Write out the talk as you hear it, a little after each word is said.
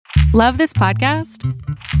Love this podcast?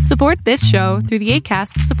 Support this show through the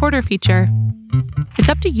Acast supporter feature. It's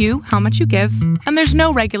up to you how much you give, and there's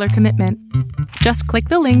no regular commitment. Just click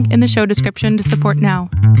the link in the show description to support now.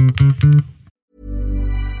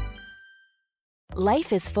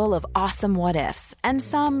 Life is full of awesome what-ifs, and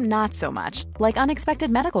some not so much, like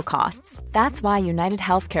unexpected medical costs. That's why United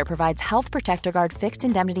Healthcare provides Health Protector Guard fixed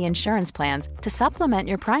indemnity insurance plans to supplement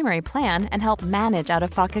your primary plan and help manage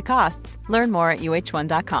out-of-pocket costs. Learn more at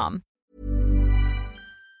uh1.com.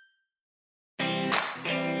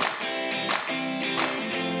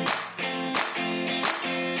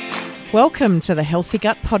 Welcome to the Healthy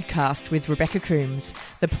Gut Podcast with Rebecca Coombs,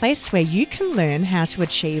 the place where you can learn how to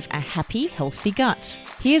achieve a happy, healthy gut.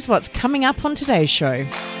 Here's what's coming up on today's show.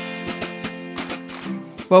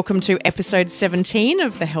 Welcome to episode 17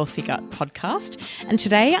 of the Healthy Gut Podcast, and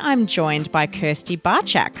today I'm joined by Kyrstie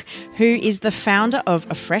Barcak, who is the founder of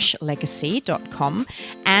afreshlegacy.com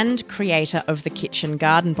and creator of the Kitchen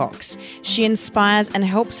Garden Box. She inspires and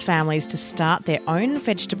helps families to start their own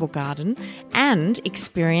vegetable garden and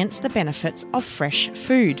experience the benefits of fresh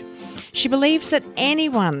food. She believes that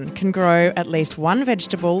anyone can grow at least one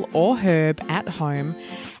vegetable or herb at home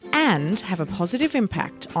and have a positive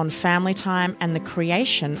impact on family time and the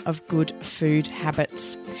creation of good food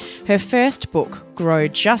habits. Her first book, Grow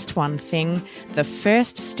Just One Thing, The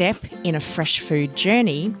First Step in a Fresh Food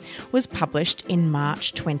Journey, was published in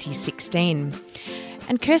March 2016.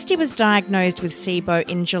 And Kyrstie was diagnosed with SIBO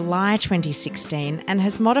in July 2016 and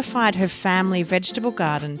has modified her family vegetable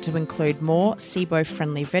garden to include more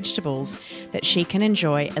SIBO-friendly vegetables that she can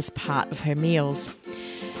enjoy as part of her meals.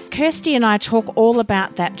 Kyrstie and I talk all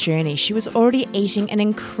about that journey. She was already eating an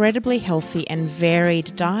incredibly healthy and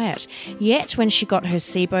varied diet. Yet when she got her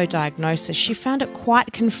SIBO diagnosis, she found it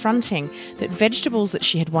quite confronting that vegetables that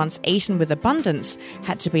she had once eaten with abundance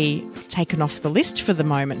had to be taken off the list for the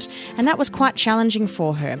moment. And that was quite challenging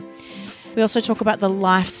for her. We also talk about the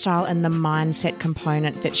lifestyle and the mindset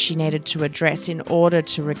component that she needed to address in order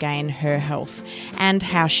to regain her health, and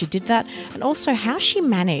how she did that, and also how she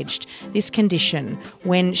managed this condition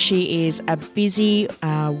when she is a busy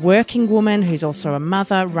working woman who's also a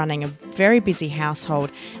mother running a very busy household,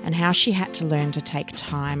 and how she had to learn to take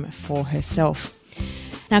time for herself.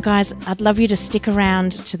 Now, guys, I'd love you to stick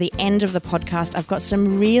around to the end of the podcast. I've got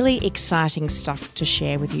some really exciting stuff to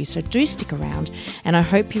share with you, so do stick around, and I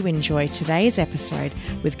hope you enjoy today's episode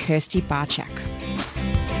with Kyrstie Barcak.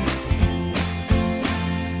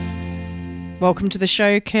 Welcome to the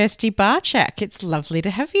show, Kyrstie Barcak. It's lovely to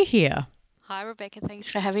have you here. Hi, Rebecca. Thanks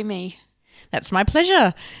for having me. That's my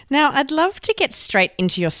pleasure. Now, I'd love to get straight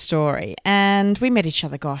into your story. And we met each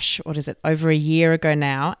other, over a year ago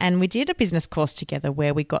now. And we did a business course together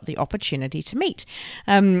where we got the opportunity to meet.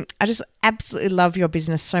 I just absolutely love your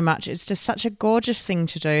business so much. It's just such a gorgeous thing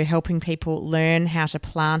to do, helping people learn how to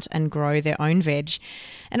plant and grow their own veg.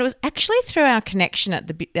 And it was actually through our connection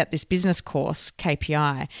at this business course,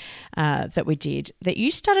 KPI, that we did, that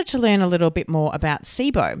you started to learn a little bit more about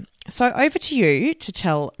SIBO. So over to you to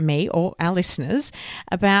tell me or our listeners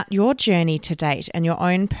about your journey to date and your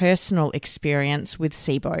own personal experience with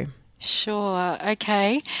SIBO. Sure.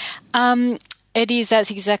 Okay.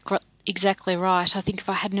 That's exactly right. I think if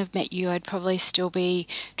I hadn't have met you, I'd probably still be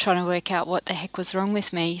trying to work out what the heck was wrong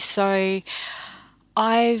with me. So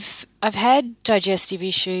I've had digestive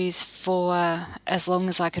issues for as long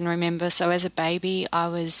as I can remember. So as a baby, I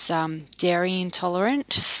was dairy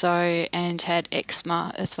intolerant, and had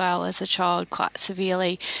eczema as well as a child, quite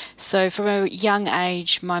severely. So from a young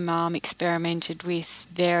age, my mum experimented with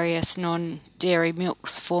various non-dairy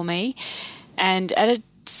milks for me, and at a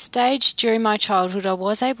stage during my childhood, I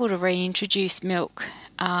was able to reintroduce milk.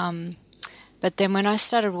 But then when I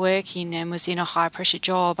started working and was in a high-pressure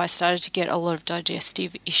job, I started to get a lot of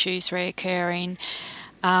digestive issues reoccurring.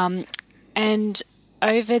 And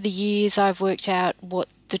over the years, I've worked out what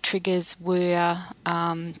the triggers were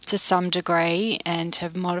to some degree and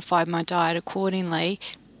have modified my diet accordingly.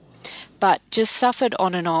 But just suffered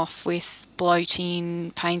on and off with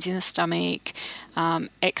bloating, pains in the stomach,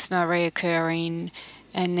 eczema reoccurring.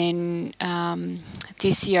 And then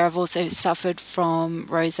this year I've also suffered from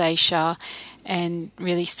rosacea and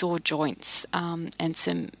really sore joints and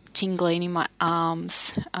some tingling in my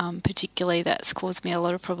arms, particularly. That's caused me a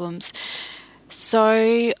lot of problems.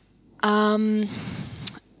 So I've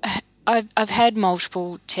had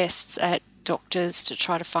multiple tests at doctors to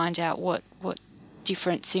try to find out what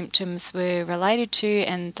different symptoms were related to,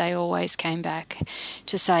 and they always came back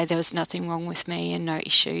to say there was nothing wrong with me and no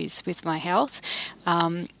issues with my health.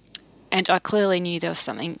 And I clearly knew there was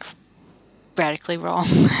something radically wrong.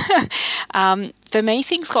 for me,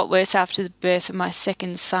 things got worse after the birth of my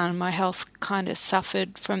second son. My health kind of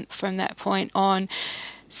suffered from that point on.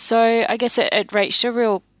 So I guess it reached a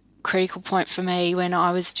real critical point for me when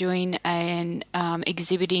I was doing an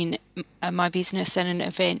exhibiting my business at an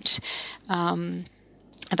event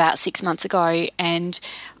about 6 months ago, and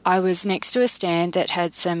I was next to a stand that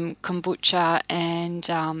had some kombucha and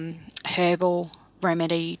herbal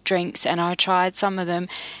remedy drinks, and I tried some of them,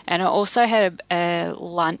 and I also had a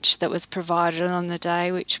lunch that was provided on the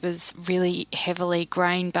day which was really heavily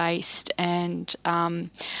grain based, and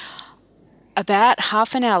about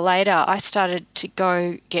half an hour later I started to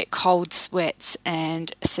go get cold sweats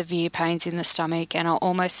and severe pains in the stomach, and I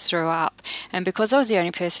almost threw up. And because I was the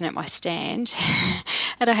only person at my stand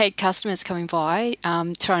and I had customers coming by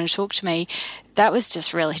trying to talk to me, that was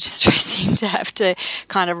just really distressing to have to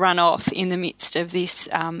kind of run off in the midst of this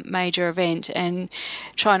major event and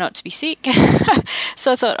try not to be sick.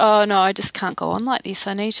 So I thought, oh no, I just can't go on like this.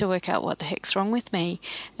 I need to work out what the heck's wrong with me.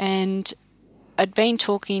 And I'd been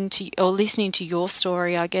talking to or listening to your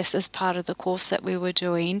story, I guess, as part of the course that we were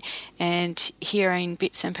doing, and hearing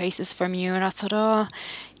bits and pieces from you. And I thought, oh,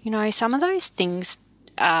 you know, some of those things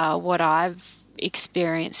are what I've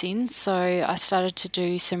experiencing. So I started to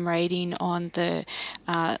do some reading on the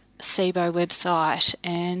SIBO website,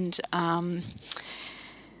 and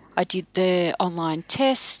I did the online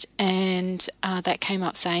test, and that came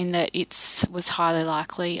up saying that it was highly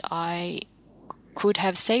likely I could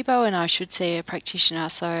have SIBO and I should see a practitioner.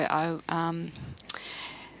 So I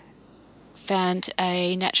found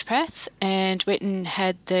a naturopath and went and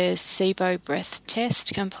had the SIBO breath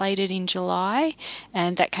test completed in July,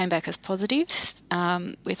 and that came back as positive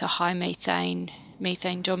with a high methane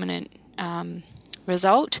dominant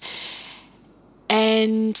result.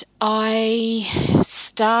 And I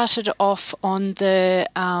started off on the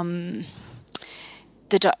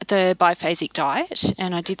biphasic diet,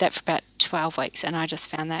 and I did that for about 12 weeks, and I just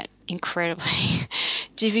found that incredibly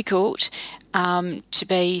difficult to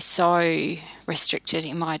be so restricted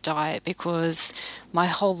in my diet, because my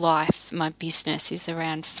whole life, my business is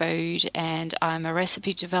around food, and I'm a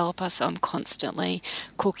recipe developer, so I'm constantly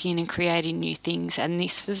cooking and creating new things, and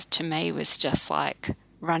this was, to me, was just like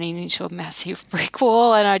running into a massive brick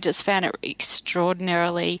wall, and I just found it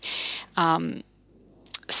extraordinarily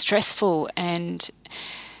stressful. And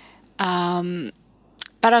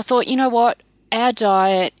but I thought, you know what, our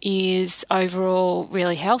diet is overall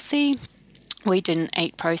really healthy. We didn't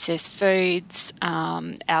eat processed foods.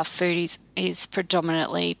 Our food is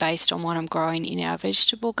predominantly based on what I'm growing in our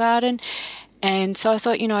vegetable garden. And so I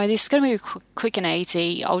thought, you know, this is going to be quick and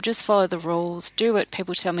easy. I'll just follow the rules, do what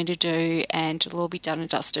people tell me to do, and it'll all be done and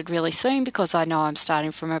dusted really soon, because I know I'm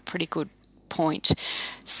starting from a pretty good point.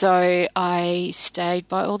 So I stayed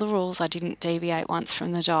by all the rules. I didn't deviate once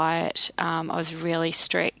from the diet. I was really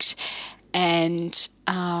strict, and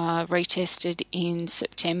retested in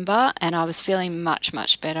September, and I was feeling much,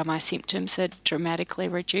 much better. My symptoms had dramatically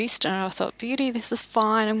reduced, and I thought, beauty, this is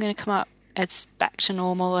fine. I'm going to come up as back to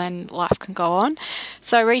normal and life can go on.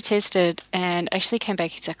 So I retested and actually came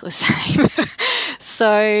back exactly the same.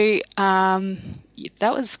 So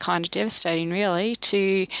that was kind of devastating, really,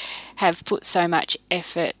 to have put so much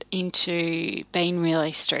effort into being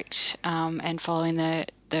really strict and following the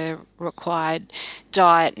required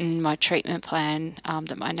diet and my treatment plan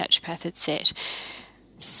that my naturopath had set.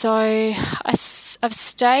 So I've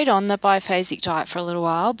stayed on the biphasic diet for a little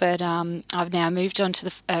while, but I've now moved on to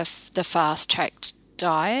the fast-tracked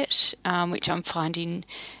diet, which I'm finding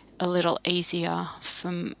a little easier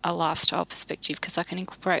from a lifestyle perspective, because I can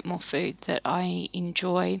incorporate more food that I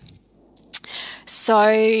enjoy.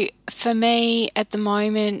 So for me at the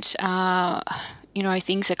moment, you know,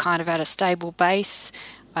 things are kind of at a stable base.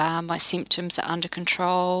 My symptoms are under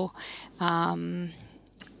control. I'm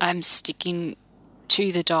sticking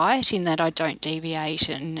to the diet in that I don't deviate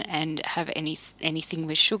and have anything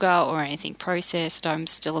with sugar or anything processed. I'm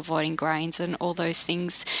still avoiding grains and all those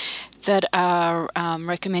things that are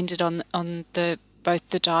recommended on both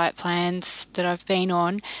the diet plans that I've been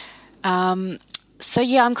on. So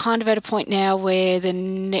yeah, I'm kind of at a point now where the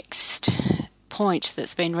next point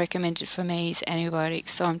that's been recommended for me is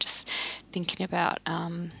antibiotics. So I'm just thinking about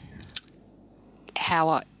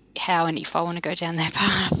how and if I want to go down that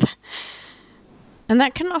path. And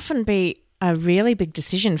that can often be a really big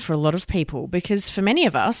decision for a lot of people, because for many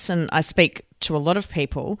of us, and I speak to a lot of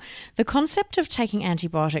people, the concept of taking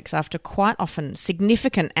antibiotics after quite often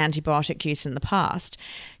significant antibiotic use in the past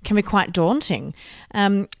can be quite daunting.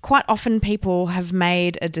 Quite often people have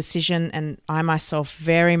made a decision, and I myself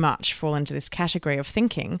very much fall into this category of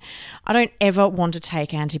thinking, I don't ever want to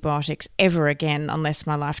take antibiotics ever again unless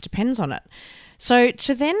my life depends on it. So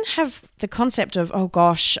to then have the concept of, oh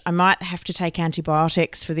gosh, I might have to take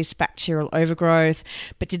antibiotics for this bacterial overgrowth,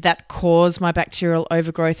 but did that cause my bacterial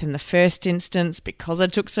overgrowth in the first instance because I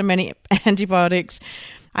took so many antibiotics?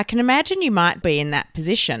 I can imagine you might be in that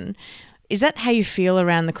position. Is that how you feel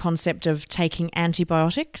around the concept of taking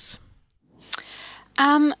antibiotics?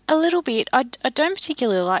 A little bit. I don't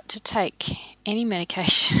particularly like to take any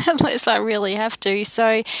medication unless I really have to.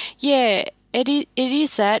 So, yeah, it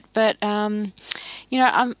is that. But,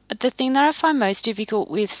 the thing that I find most difficult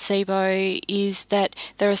with SIBO is that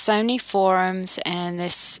there are so many forums and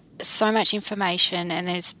there's so much information and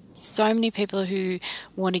there's so many people who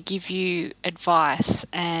want to give you advice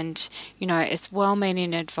and, it's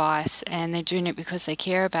well-meaning advice and they're doing it because they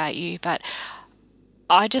care about you. But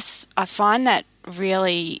I find that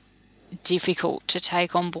really difficult to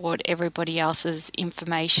take on board everybody else's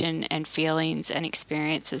information and feelings and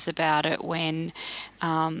experiences about it when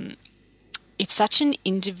it's such an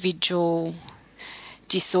individual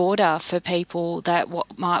disorder for people that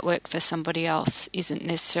what might work for somebody else isn't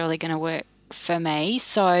necessarily going to work for me.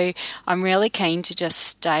 So I'm really keen to just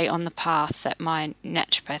stay on the path that my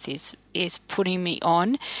naturopath is putting me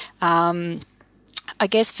on. I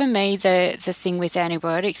guess for me, the thing with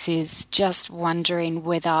antibiotics is just wondering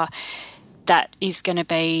whether that is going to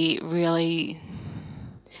be really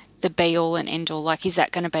the be-all and end-all. Like, is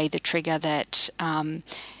that going to be the trigger that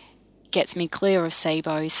gets me clear of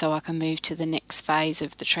SIBO so I can move to the next phase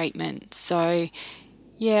of the treatment? So,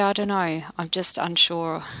 yeah, I don't know. I'm just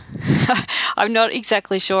unsure. I'm not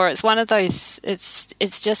exactly sure. It's one of those.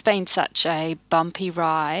 It's just been such a bumpy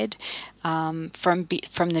ride from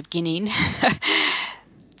the beginning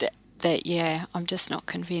that I'm just not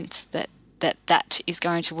convinced that is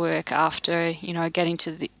going to work after getting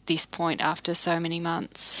to this point after so many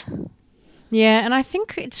months. Yeah, and I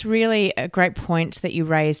think it's really a great point that you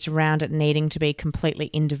raised around it needing to be completely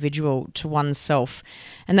individual to oneself,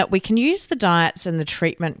 and that we can use the diets and the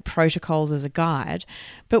treatment protocols as a guide,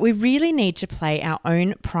 but we really need to play our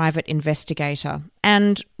own private investigator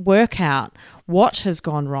and work out what has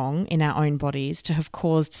gone wrong in our own bodies to have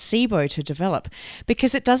caused SIBO to develop,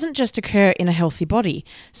 because it doesn't just occur in a healthy body.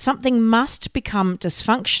 Something must become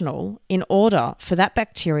dysfunctional in order for that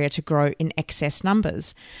bacteria to grow in excess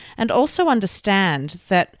numbers. And also understand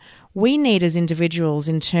that we need as individuals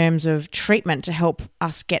in terms of treatment to help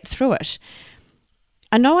us get through it.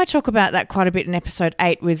 I know I talk about that quite a bit in episode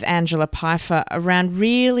 8 with Angela Pfeiffer around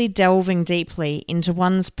really delving deeply into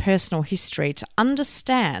one's personal history to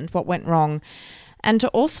understand what went wrong and to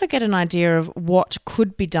also get an idea of what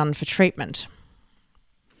could be done for treatment.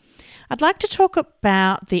 I'd like to talk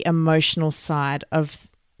about the emotional side of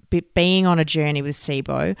being on a journey with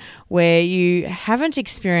SIBO where you haven't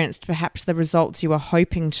experienced perhaps the results you were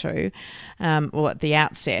hoping to, at the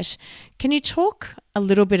outset. Can you talk a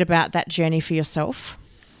little bit about that journey for yourself?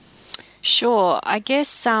 Sure. I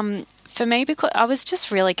guess for me, because I was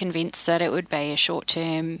just really convinced that it would be a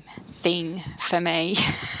short-term thing for me.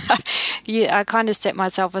 Yeah, I kind of set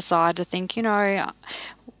myself aside to think,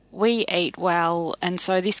 we eat well, and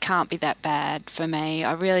so this can't be that bad for me.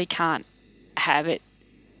 I really can't have it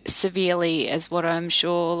severely as what I'm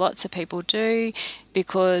sure lots of people do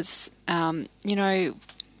because,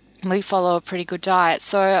 we follow a pretty good diet.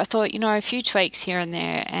 So I thought, a few tweaks here and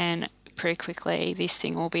there and pretty quickly this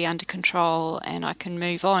thing will be under control and I can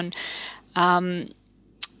move on.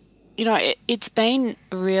 It's been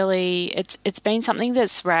really, it's been something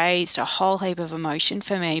that's raised a whole heap of emotion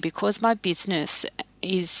for me because my business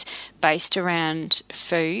is based around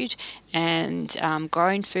food and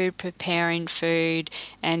growing food, preparing food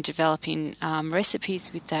and developing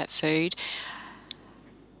recipes with that food.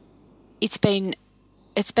 It's been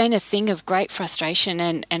a thing of great frustration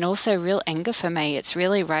and also real anger for me. It's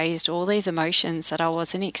really raised all these emotions that I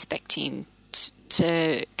wasn't expecting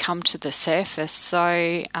to come to the surface. So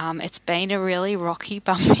it's been a really rocky,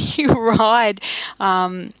 bumpy ride,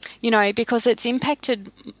 because it's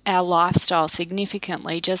impacted our lifestyle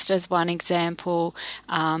significantly. Just as one example,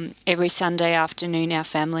 every Sunday afternoon our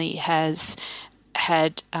family has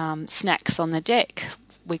had snacks on the deck,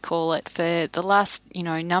 we call it, for the last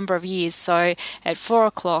number of years. So at 4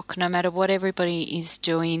 o'clock, no matter what everybody is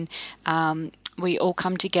doing, we all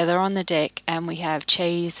come together on the deck and we have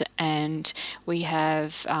cheese and we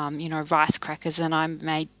have rice crackers, and I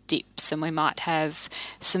made dips, and we might have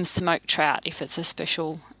some smoked trout if it's a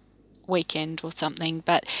special weekend or something.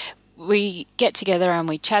 But we get together and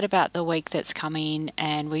we chat about the week that's coming,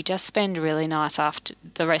 and we just spend a really nice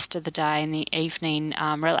the rest of the day and the evening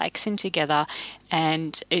relaxing together.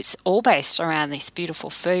 And it's all based around this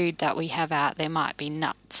beautiful food that we have out there. Might be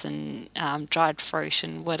nuts and dried fruit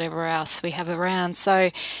and whatever else we have around.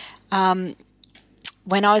 So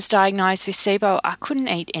when I was diagnosed with SIBO, I couldn't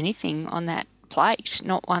eat anything on that plate,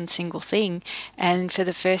 not one single thing. And for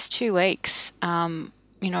the first 2 weeks,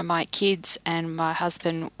 my kids and my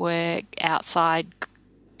husband were outside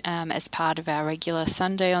as part of our regular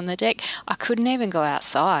Sunday on the deck. I couldn't even go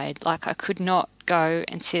outside. Like, I could not go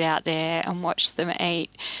and sit out there and watch them eat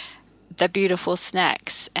the beautiful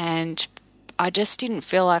snacks. And I just didn't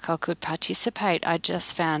feel like I could participate. I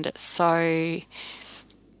just found it so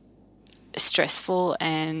stressful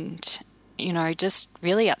and, just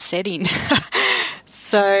really upsetting.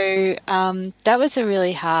 So that was a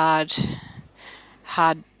really hard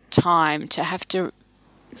time to have to,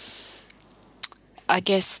 I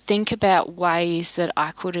guess, think about ways that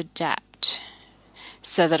I could adapt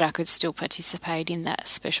so that I could still participate in that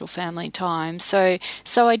special family time. So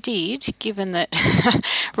I did, given that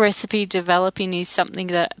recipe developing is something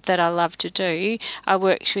that I love to do. I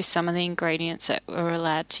worked with some of the ingredients that we're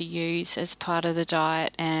allowed to use as part of the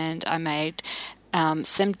diet, and I made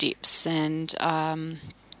some dips and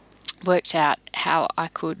worked out how I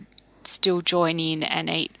could still join in and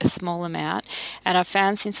eat a small amount. And I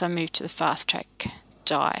found, since I moved to the fast track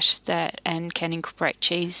diet and can incorporate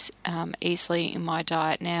cheese easily in my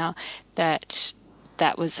diet now, that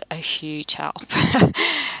was a huge help.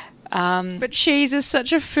 But cheese is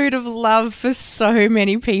such a food of love for so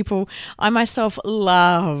many people. I myself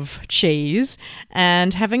love cheese,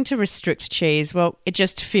 and having to restrict cheese, well, it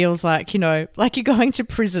just feels like, like you're going to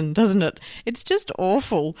prison, doesn't it? It's just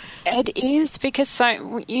awful. It is, because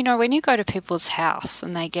when you go to people's house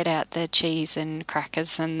and they get out the cheese and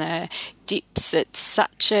crackers and the dips, it's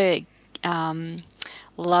such a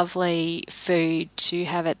lovely food to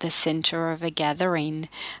have at the centre of a gathering.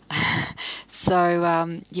 So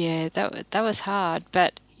that was hard,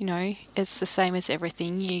 but it's the same as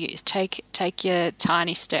everything. You take your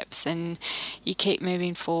tiny steps and you keep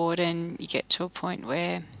moving forward, and you get to a point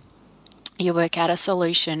where you work out a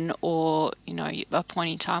solution, or a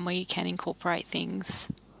point in time where you can incorporate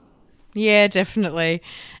things. Yeah, definitely.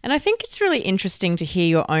 And I think it's really interesting to hear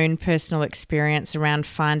your own personal experience around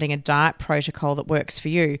finding a diet protocol that works for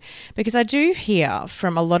you, because I do hear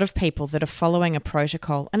from a lot of people that are following a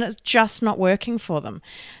protocol and it's just not working for them.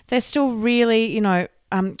 They're still really,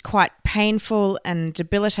 quite painful and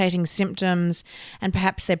debilitating symptoms, and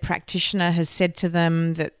perhaps their practitioner has said to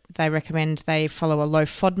them that they recommend they follow a low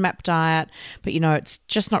FODMAP diet, but it's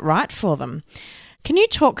just not right for them. Can you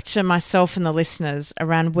talk to myself and the listeners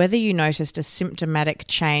around whether you noticed a symptomatic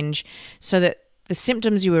change, so that the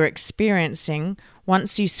symptoms you were experiencing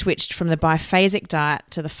once you switched from the biphasic diet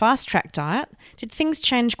to the fast track diet, did things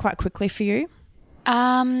change quite quickly for you?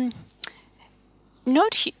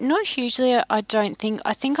 Not hugely, I don't think.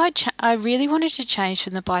 I think I really wanted to change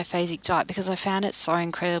from the biphasic diet because I found it so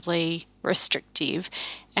incredibly restrictive,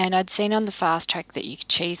 and I'd seen on the fast track that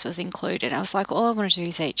cheese was included. I was like, all I want to do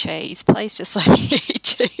is eat cheese. Please just let me eat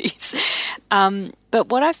cheese. But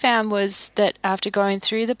what I found was that after going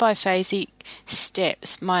through the biphasic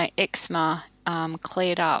steps, my eczema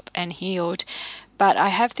cleared up and healed. But I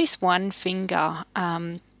have this one finger,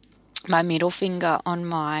 my middle finger on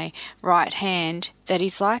my right hand, that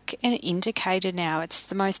is like an indicator now. It's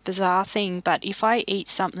the most bizarre thing, but if I eat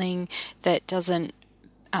something that doesn't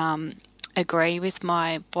agree with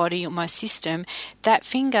my body or my system, that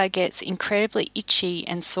finger gets incredibly itchy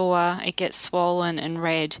and sore. It gets swollen and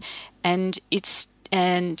red, and it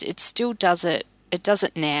still does it. It does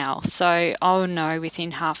it now. So I'll know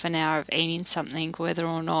within half an hour of eating something whether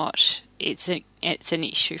or not it's an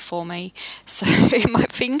issue for me. So my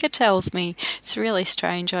finger tells me. It's really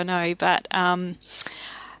strange, I know, but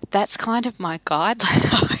that's kind of my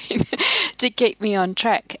guideline to keep me on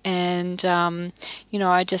track. And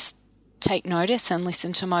I just take notice and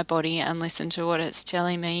listen to my body and listen to what it's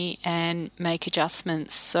telling me and make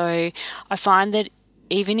adjustments. So I find that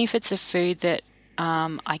even if it's a food that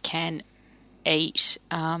I can eat,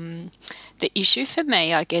 the issue for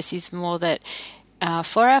me, I guess, is more that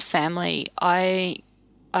for our family, I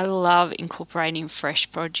love incorporating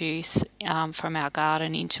fresh produce from our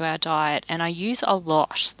garden into our diet, and I use a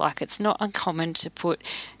lot. Like, it's not uncommon to put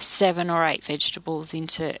 7 or 8 vegetables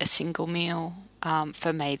into a single meal.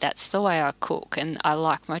 For me, that's the way I cook, and I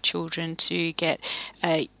like my children to get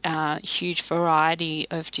a huge variety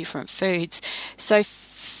of different foods. So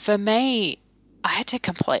for me, I had to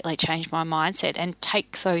completely change my mindset and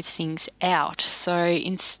take those things out. So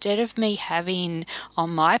instead of me having on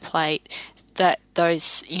my plate those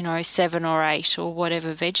 7 or 8 or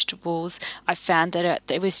whatever vegetables, I found that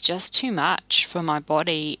it was just too much for my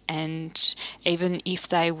body. And even if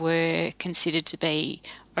they were considered to be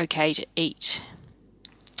okay to eat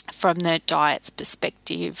from the diet's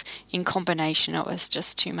perspective, in combination it was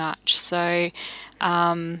just too much. So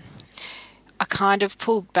I kind of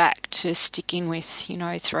pulled back to sticking with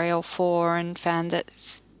 3 or 4 and found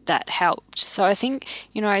that helped. So I think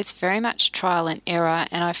it's very much trial and error,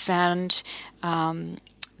 and I found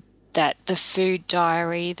that the food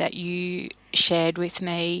diary that you shared with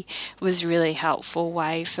me was a really helpful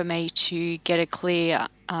way for me to get a clear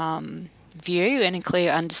view and a clear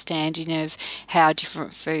understanding of how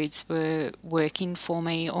different foods were working for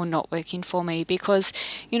me or not working for me. Because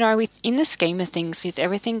in the scheme of things, with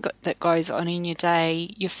everything that goes on in your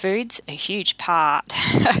day, your food's a huge part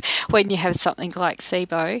when you have something like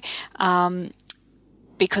SIBO,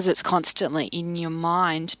 because it's constantly in your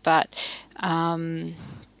mind. But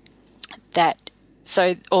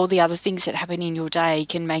so all the other things that happen in your day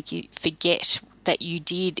can make you forget that you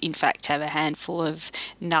did in fact have a handful of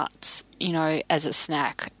nuts, as a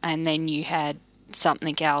snack, and then you had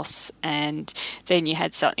something else, and then you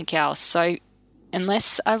had something else. So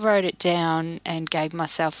unless I wrote it down and gave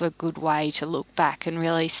myself a good way to look back and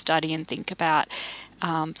really study and think about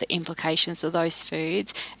the implications of those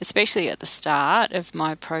foods, especially at the start of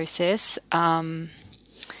my process,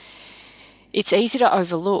 it's easy to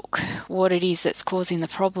overlook what it is that's causing the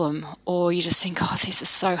problem, or you just think, oh, this is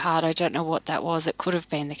so hard, I don't know what that was. It could have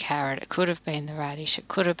been the carrot, it could have been the radish, it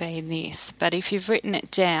could have been this. But if you've written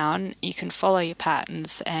it down, you can follow your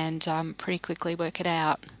patterns and pretty quickly work it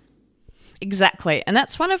out. Exactly. And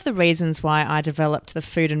that's one of the reasons why I developed the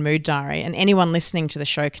Food and Mood Diary. And anyone listening to the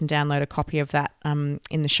show can download a copy of that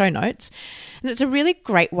in the show notes. And it's a really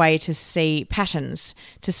great way to see patterns,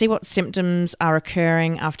 to see what symptoms are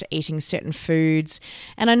occurring after eating certain foods.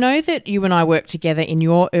 And I know that you and I worked together in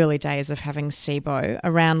your early days of having SIBO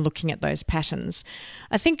around looking at those patterns.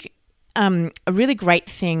 I think a really great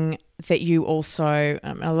thing that you also,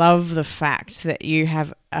 I love the fact that you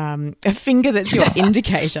have a finger that's your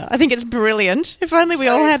indicator. I think it's brilliant. If only we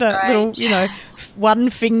all had a little, one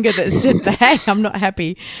finger that said, hey, I'm not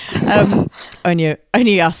happy.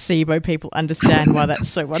 Only us SIBO people understand why that's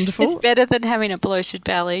so wonderful. It's better than having a bloated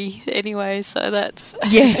belly anyway, so that's...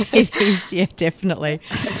 Yeah, it is. Yeah, definitely.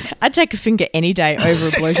 I'd take a finger any day over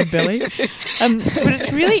a bloated belly. But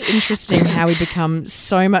it's really interesting how we become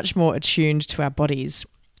so much more attuned to our bodies.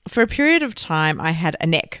 For a period of time, I had a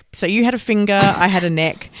neck. So you had a finger, I had a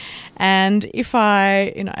neck. And if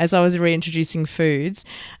I, as I was reintroducing foods,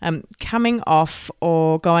 coming off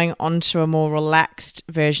or going onto a more relaxed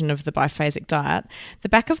version of the biphasic diet, the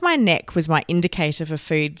back of my neck was my indicator for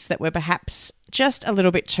foods that were perhaps just a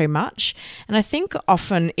little bit too much. And I think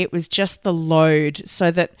often it was just the load, so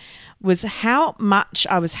that was how much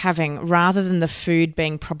I was having rather than the food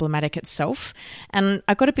being problematic itself. And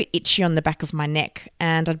I got a bit itchy on the back of my neck,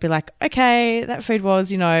 and I'd be like, okay, that food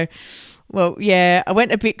was, well, yeah, I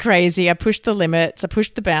went a bit crazy. I pushed the limits. I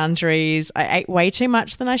pushed the boundaries. I ate way too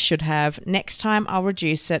much than I should have. Next time I'll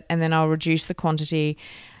reduce it, and then I'll reduce the quantity.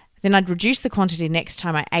 Then I'd reduce the quantity next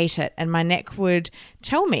time I ate it, and my neck would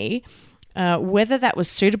tell me whether that was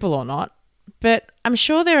suitable or not. But I'm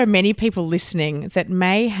sure there are many people listening that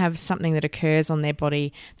may have something that occurs on their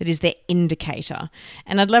body that is their indicator.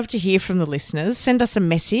 And I'd love to hear from the listeners. Send us a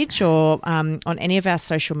message or on any of our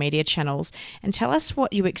social media channels and tell us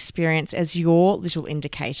what you experience as your little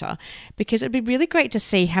indicator, because it'd be really great to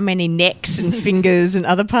see how many necks and fingers and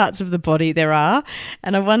other parts of the body there are.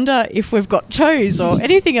 And I wonder if we've got toes or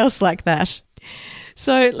anything else like that.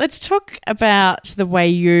 So let's talk about the way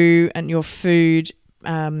you and your food,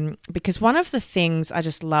 because one of the things I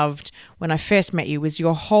just loved when I first met you was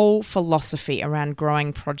your whole philosophy around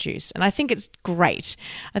growing produce. And I think it's great.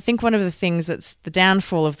 I think one of the things that's the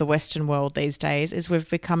downfall of the Western world these days is we've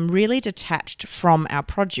become really detached from our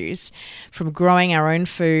produce, from growing our own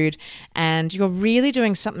food, and you're really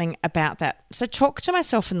doing something about that. So talk to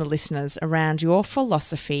myself and the listeners around your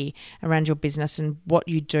philosophy, around your business and what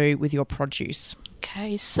you do with your produce.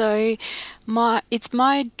 Okay, so it's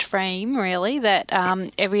my dream really that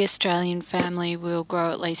every Australian family will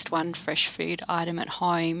grow at least one fresh food item at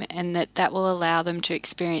home, and that will allow them to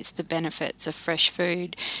experience the benefits of fresh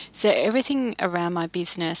food. So everything around my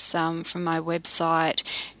business, from my website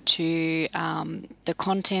to the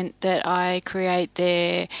content that I create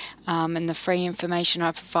there, and the free information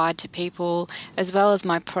I provide to people, as well as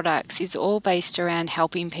my products, is all based around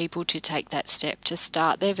helping people to take that step, to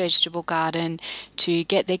start their vegetable garden, to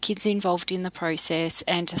get their kids involved in the process,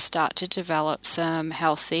 and to start to develop some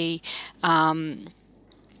healthy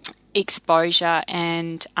exposure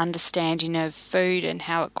and understanding of food and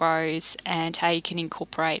how it grows and how you can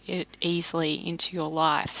incorporate it easily into your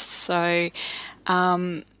life. So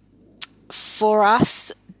for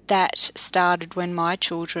us, that started when my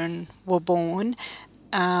children were born,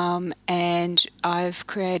 and I've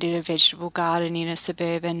created a vegetable garden in a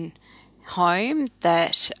suburban home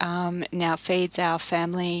that now feeds our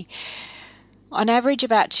family on average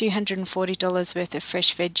about $240 worth of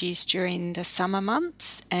fresh veggies during the summer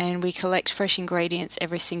months, and we collect fresh ingredients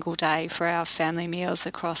every single day for our family meals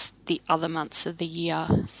across the other months of the year.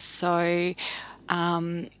 So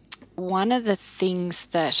one of the things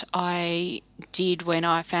that I did when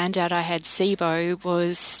I found out I had SIBO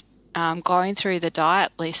was going through the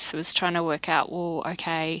diet list, was trying to work out, well,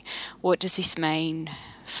 okay, what does this mean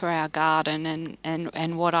for our garden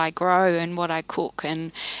and what I grow and what I cook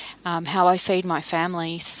and how I feed my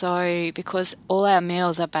family. So because all our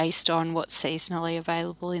meals are based on what's seasonally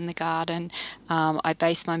available in the garden, I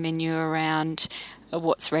base my menu around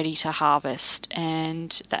what's ready to harvest,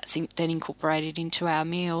 and that's then incorporated into our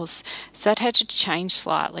meals. So that had to change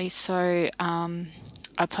slightly. So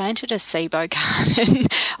I planted a SIBO garden.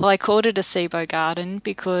 Well, I called it a SIBO garden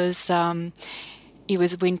because it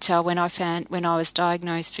was winter when I was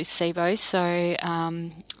diagnosed with SIBO. So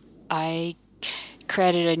I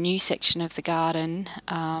created a new section of the garden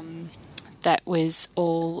that was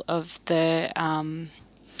all of the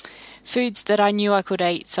foods that I knew I could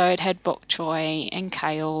eat. So it had bok choy and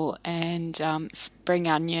kale and spring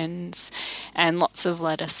onions and lots of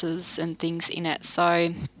lettuces and things in it. So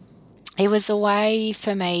it was a way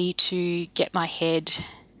for me to get my head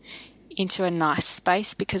into a nice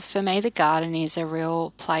space, because for me the garden is a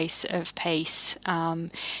real place of peace.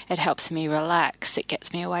 It helps me relax. It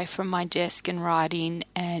gets me away from my desk and writing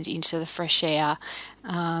and into the fresh air.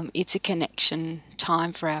 It's a connection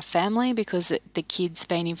time for our family, because the kids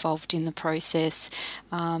being involved in the process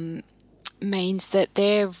means that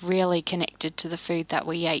they're really connected to the food that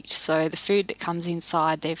we eat. So the food that comes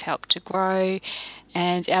inside, they've helped to grow,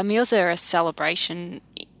 and our meals are a celebration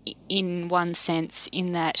in one sense,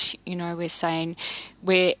 in that, you know, we're saying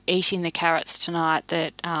we're eating the carrots tonight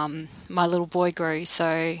that my little boy grew.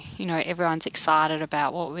 So, you know, everyone's excited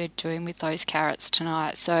about what we're doing with those carrots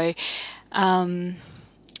tonight. So,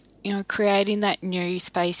 you know, creating that new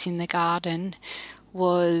space in the garden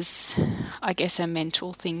was, I guess, a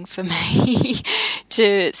mental thing for me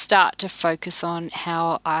to start to focus on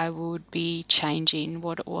how I would be changing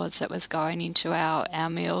what it was that was going into our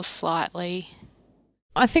meals slightly.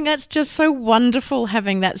 I think that's just so wonderful,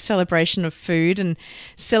 having that celebration of food and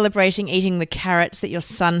celebrating eating the carrots that your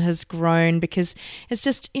son has grown, because it's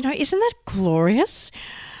just, you know, isn't that glorious?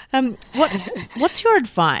 What's your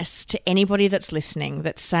advice to anybody that's listening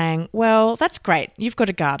that's saying, well, that's great, you've got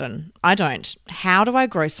a garden, I don't. How do I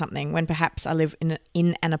grow something when perhaps I live in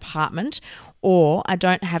an apartment, or I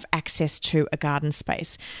don't have access to a garden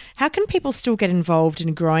space? How can people still get involved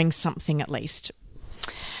in growing something at least?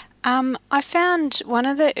 I found one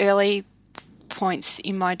of the early points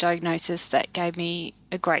in my diagnosis that gave me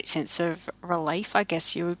a great sense of relief, I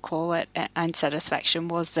guess you would call it, and satisfaction,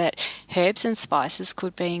 was that herbs and spices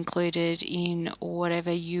could be included in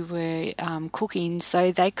whatever you were cooking.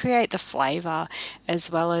 So they create the flavour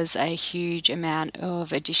as well as a huge amount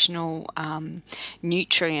of additional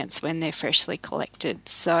nutrients when they're freshly collected.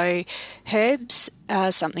 So herbs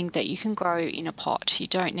are something that you can grow in a pot. You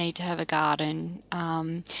don't need to have a garden.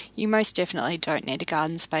 You most definitely don't need a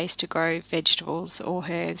garden space to grow vegetables or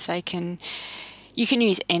herbs. You can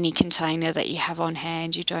use any container that you have on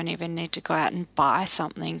hand. You don't even need to go out and buy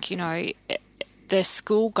something. You know, the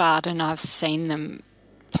school garden, I've seen them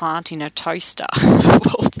plant in a toaster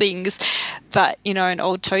of all things, but, you know, an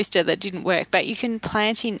old toaster that didn't work. But you can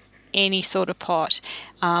plant in any sort of pot,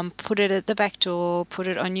 put it at the back door, put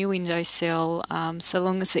it on your windowsill, so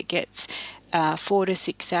long as it gets 4 to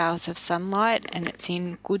 6 hours of sunlight and it's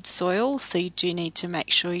in good soil. So you do need to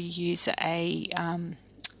make sure you use a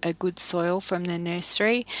good soil from the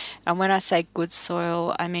nursery. And when I say good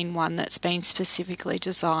soil, I mean one that's been specifically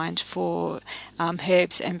designed for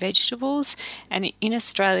herbs and vegetables. And in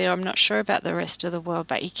Australia, I'm not sure about the rest of the world,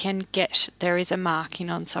 but there is a marking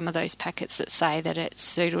on some of those packets that say that it's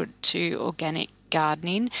suited to organic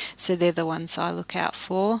gardening. So they're the ones I look out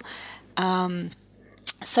for.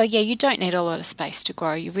 So yeah, you don't need a lot of space to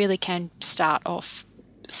grow. You really can start off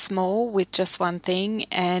small with just one thing,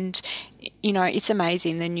 and you know, it's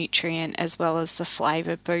amazing the nutrient as well as the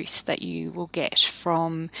flavour boost that you will get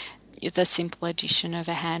from the simple addition of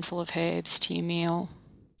a handful of herbs to your meal.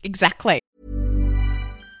 Exactly.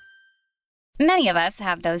 Many of us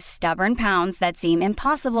have those stubborn pounds that seem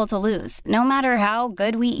impossible to lose, no matter how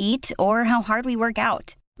good we eat or how hard we work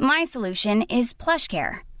out. My solution is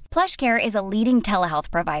PlushCare. PlushCare is a leading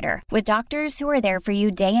telehealth provider with doctors who are there for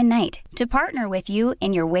you day and night to partner with you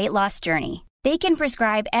in your weight loss journey. They can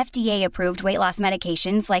prescribe FDA-approved weight loss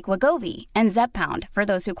medications like Wegovy and Zepbound for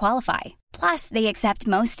those who qualify. Plus, they accept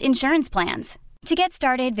most insurance plans. To get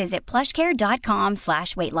started, visit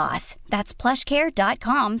plushcare.com/weightloss. That's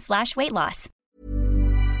plushcare.com/weightloss.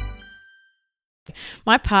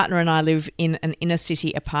 My partner and I live in an inner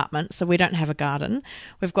city apartment, so we don't have a garden.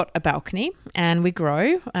 We've got a balcony and we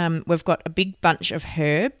grow. We've got a big bunch of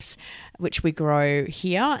herbs, which we grow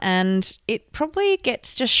here, and it probably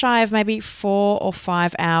gets just shy of maybe 4 or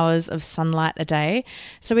 5 hours of sunlight a day.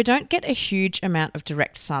 So we don't get a huge amount of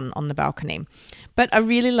direct sun on the balcony. But I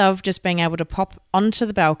really love just being able to pop onto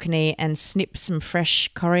the balcony and snip some fresh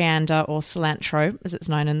coriander or cilantro, as it's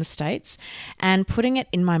known in the States, and putting it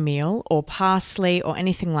in my meal, or parsley or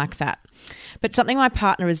anything like that. But something my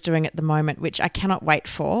partner is doing at the moment, which I cannot wait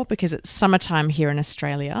for because it's summertime here in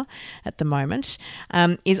Australia at the moment,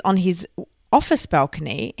 is on his office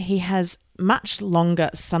balcony. He has much longer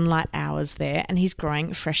sunlight hours there and he's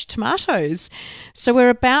growing fresh tomatoes. So we're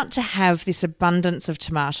about to have this abundance of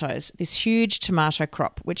tomatoes, this huge tomato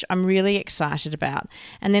crop, which I'm really excited about.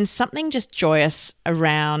 And then something just joyous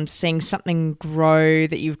around seeing something grow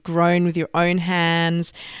that you've grown with your own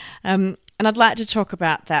hands. And I'd like to talk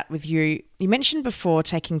about that with you. You mentioned before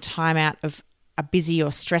taking time out of a busy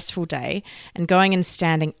or stressful day and going and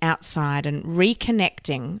standing outside and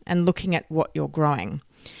reconnecting and looking at what you're growing.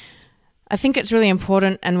 I think it's really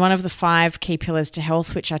important, and one of the 5 key pillars to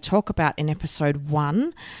health, which I talk about in episode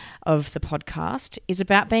 1 of the podcast, is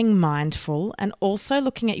about being mindful and also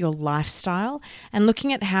looking at your lifestyle and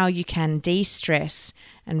looking at how you can de-stress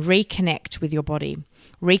and reconnect with your body,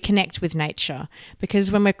 reconnect with nature. Because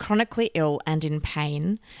when we're chronically ill and in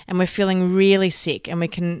pain and we're feeling really sick, and we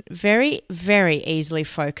can very, very easily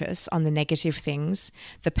focus on the negative things,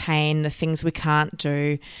 the pain, the things we can't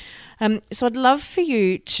do. So I'd love for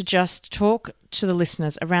you to just talk to the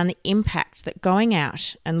listeners around the impact that going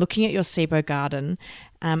out and looking at your SIBO garden,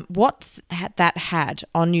 what that had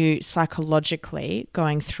on you psychologically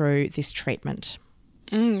going through this treatment.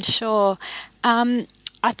 Sure.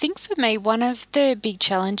 I think for me, one of the big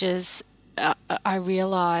challenges I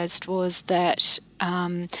realised was that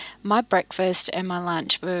my breakfast and my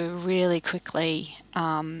lunch were really quick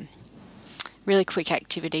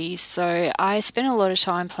activities. So I spent a lot of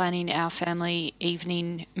time planning our family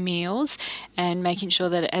evening meals and making sure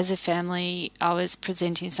that as a family I was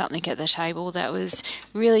presenting something at the table that was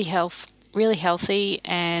really healthy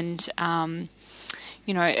and a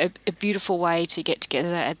beautiful way to get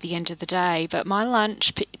together at the end of the day. But my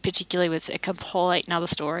lunch particularly was a complete another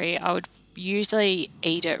story. I would usually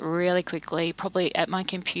eat it really quickly, probably at my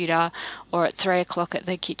computer or at 3 o'clock at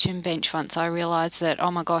the kitchen bench once I realised that,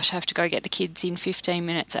 oh my gosh, I have to go get the kids in 15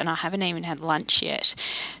 minutes and I haven't even had lunch yet.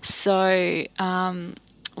 So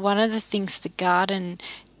one of the things the garden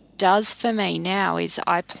does for me now is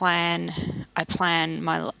I plan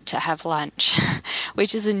to have lunch,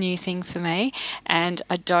 which is a new thing for me, and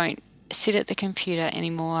I don't sit at the computer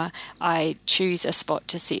anymore. I choose a spot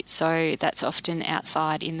to sit, so that's often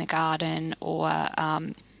outside in the garden or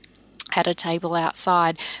at a table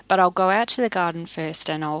outside, but I'll go out to the garden first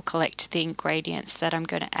and I'll collect the ingredients that I'm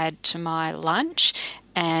going to add to my lunch.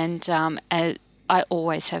 And I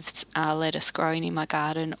always have lettuce growing in my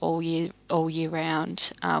garden all year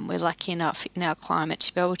round. We're lucky enough in our climate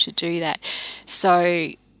to be able to do that. So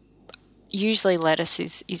usually lettuce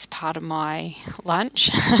is part of my lunch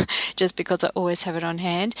just because I always have it on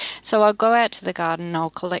hand. So I'll go out to the garden and I'll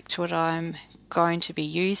collect what I'm going to be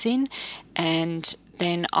using, and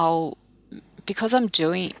then because I'm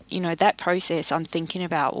doing, that process, I'm thinking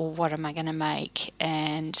about, well, what am I going to make?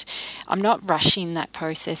 And I'm not rushing that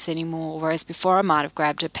process anymore, whereas before I might have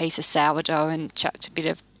grabbed a piece of sourdough and chucked a bit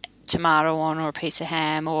of tomato on, or a piece of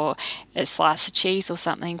ham or a slice of cheese or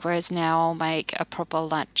something, whereas now I'll make a proper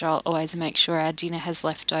lunch. I'll always make sure our dinner has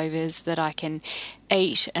leftovers that I can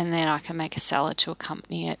eat, and then I can make a salad to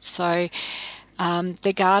accompany it. So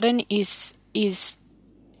the garden is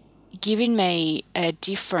giving me a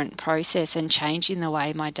different process and changing the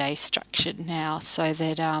way my day's structured now, so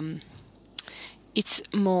that it's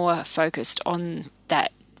more focused on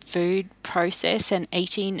that food process and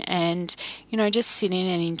eating, and just sitting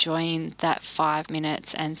and enjoying that 5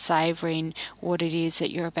 minutes and savouring what it is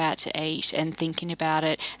that you're about to eat and thinking about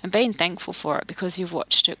it and being thankful for it because you've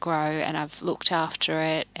watched it grow and I've looked after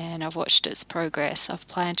it and I've watched its progress. I've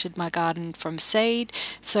planted my garden from seed,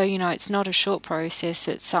 so it's not a short process.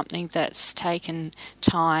 It's something that's taken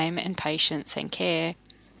time and patience and care.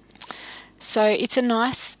 So it's a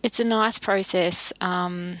nice process.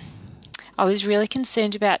 I was really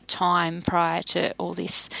concerned about time prior to all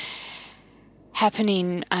this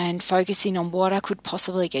happening and focusing on what I could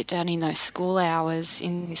possibly get done in those school hours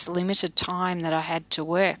in this limited time that I had to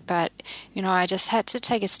work. But, I just had to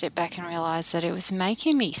take a step back and realise that it was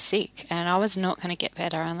making me sick and I was not going to get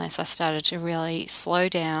better unless I started to really slow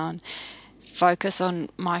down, focus on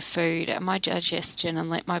my food and my digestion and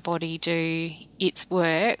let my body do its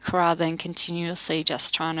work rather than continuously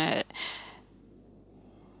just trying to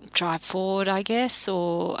drive forward, I guess,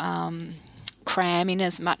 or cram in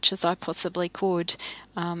as much as I possibly could.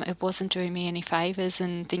 It wasn't doing me any favours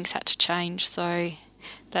and things had to change. So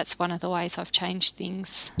that's one of the ways I've changed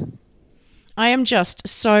things. I am just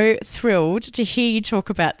so thrilled to hear you talk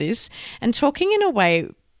about this and talking in a way,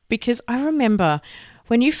 because I remember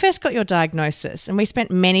when you first got your diagnosis and we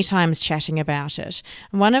spent many times chatting about it,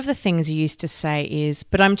 and one of the things you used to say is,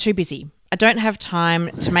 but I'm too busy. I don't have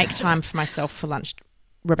time to make time for myself for lunch,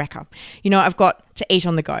 Rebecca. I've got to eat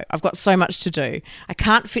on the go. I've got so much to do. I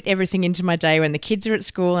can't fit everything into my day when the kids are at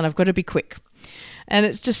school and I've got to be quick. And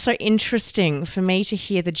it's just so interesting for me to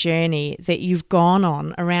hear the journey that you've gone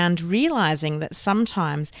on around realising that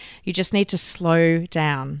sometimes you just need to slow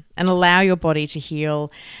down and allow your body to heal.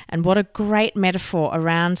 And what a great metaphor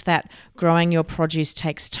around that growing your produce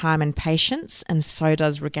takes time and patience, and so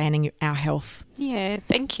does regaining our health. Yeah,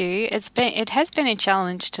 thank you. It has been a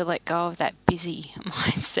challenge to let go of that busy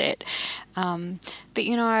mindset. But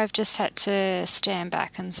I've just had to stand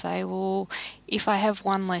back and say, well, if I have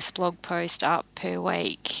one less blog post up per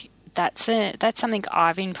week, that's something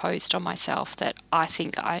I've imposed on myself, that I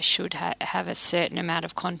think I should have a certain amount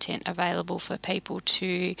of content available for people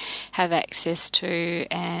to have access to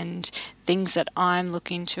and things that I'm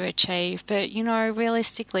looking to achieve. But,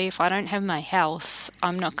 realistically, if I don't have my health,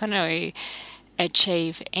 I'm not going to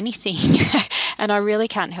achieve anything. And I really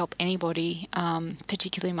can't help anybody,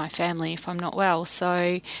 particularly my family, if I'm not well.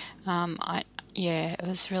 So, it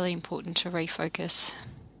was really important to refocus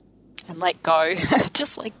and let go,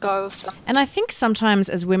 just let go of something. And I think sometimes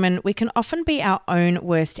as women, we can often be our own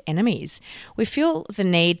worst enemies. We feel the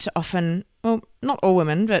need to often, well, not all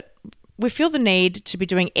women, but we feel the need to be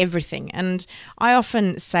doing everything. And I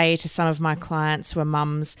often say to some of my clients who are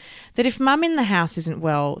mums that if mum in the house isn't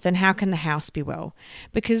well, then how can the house be well?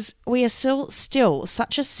 Because we are still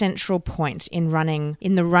such a central point in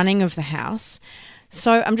the running of the house.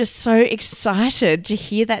 So I'm just so excited to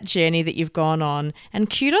hear that journey that you've gone on, and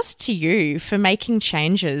kudos to you for making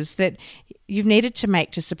changes that you've needed to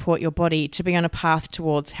make to support your body to be on a path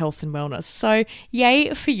towards health and wellness. So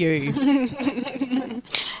yay for you.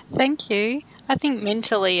 Thank you. I think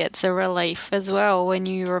mentally it's a relief as well when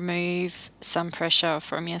you remove some pressure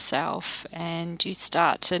from yourself and you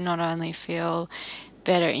start to not only feel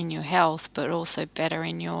better in your health but also better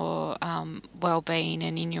in your well-being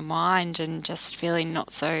and in your mind, and just feeling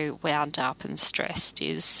not so wound up and stressed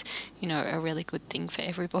is, a really good thing for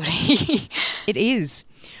everybody. It is.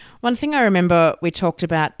 One thing I remember we talked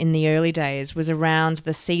about in the early days was around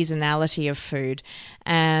the seasonality of food,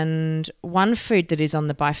 and one food that is on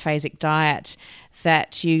the biphasic diet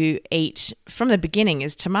that you eat from the beginning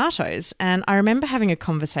is tomatoes. And I remember having a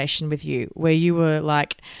conversation with you where you were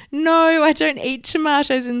like, no, I don't eat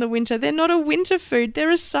tomatoes in the winter. They're not a winter food.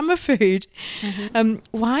 They're a summer food. Mm-hmm.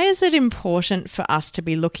 Why is it important for us to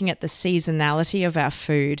be looking at the seasonality of our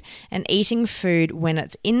food and eating food when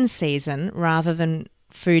it's in season rather than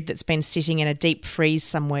food that's been sitting in a deep freeze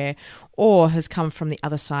somewhere or has come from the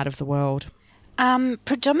other side of the world?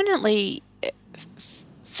 Predominantly,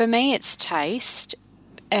 for me, it's taste,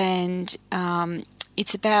 and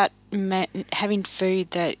it's about having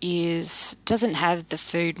food that doesn't have the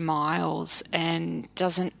food miles and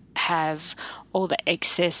doesn't have all the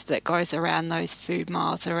excess that goes around those food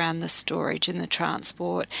miles, around the storage and the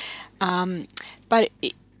transport. But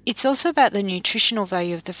it's also about the nutritional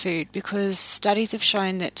value of the food, because studies have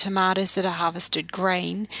shown that tomatoes that are harvested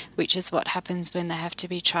green, which is what happens when they have to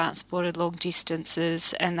be transported long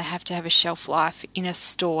distances and they have to have a shelf life in a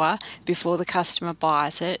store before the customer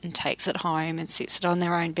buys it and takes it home and sits it on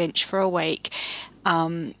their own bench for a week,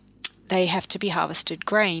 they have to be harvested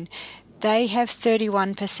green. They have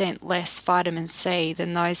 31% less vitamin C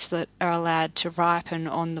than those that are allowed to ripen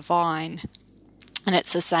on the vine. And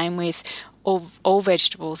it's the same with all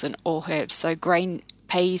vegetables and all herbs. So green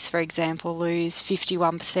peas, for example, lose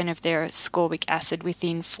 51% of their ascorbic acid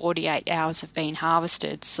within 48 hours of being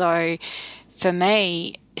harvested. So for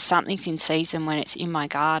me, something's in season when it's in my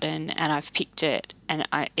garden and I've picked it and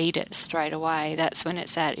I eat it straight away. That's when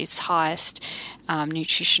it's at its highest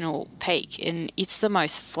nutritional peak, and it's the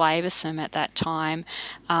most flavoursome at that time.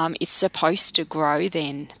 It's supposed to grow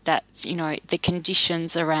then. That's, the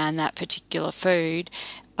conditions around that particular food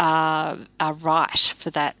are right for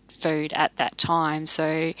that food at that time.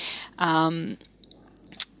 So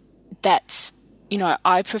that's,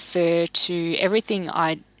 I prefer to, everything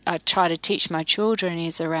I try to teach my children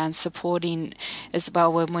is around supporting as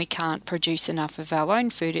well when we can't produce enough of our own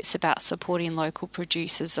food. It's about supporting local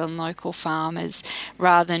producers and local farmers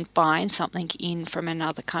rather than buying something in from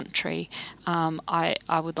another country. I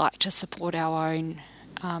would like to support our own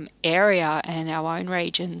area and our own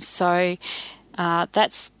regions. So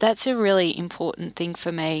that's a really important thing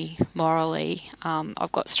for me morally.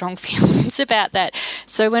 I've got strong feelings about that.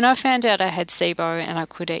 So when I found out I had SIBO and I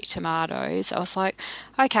could eat tomatoes, I was like,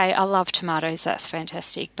 okay, I love tomatoes. That's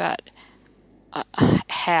fantastic. But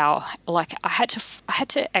how? Like I had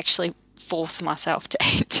to actually force myself to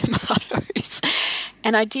eat tomatoes,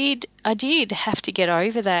 and I did have to get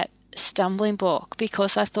over that stumbling block,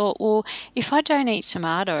 because I thought, well, if I don't eat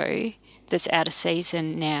tomato that's out of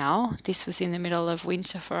season now, this was in the middle of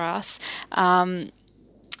winter for us,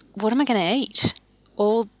 what am I going to eat?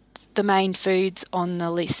 All the main foods on the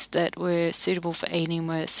list that were suitable for eating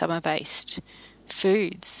were summer-based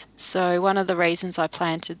foods. So one of the reasons I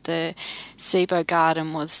planted the SIBO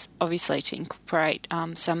garden was obviously to incorporate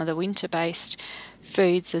some of the winter-based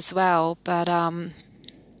foods as well, but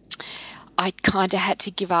I kind of had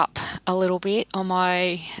to give up a little bit on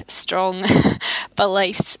my strong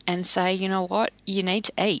beliefs and say, you know what, you need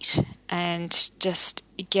to eat and just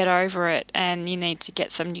get over it, and you need to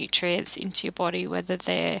get some nutrients into your body, whether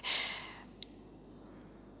they're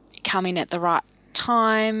coming at the right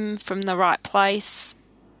time from the right place.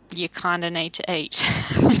 You kind of need to eat,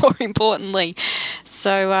 more importantly.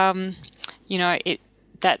 So,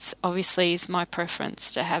 that's obviously is my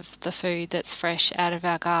preference, to have the food that's fresh out of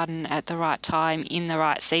our garden at the right time in the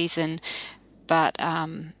right season. But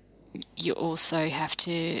you also have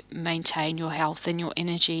to maintain your health and your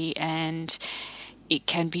energy, and it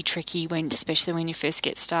can be tricky especially when you first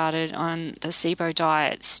get started on the SIBO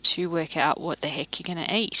diets, to work out what the heck you're going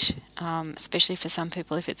to eat, especially for some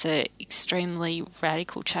people if it's an extremely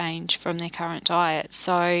radical change from their current diet.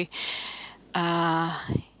 So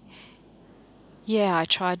I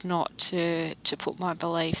tried not to put my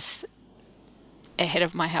beliefs ahead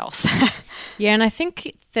of my health. Yeah, and I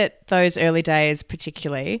think that those early days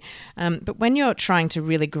particularly, but when you're trying to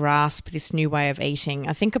really grasp this new way of eating,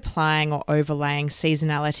 I think applying or overlaying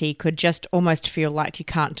seasonality could just almost feel like you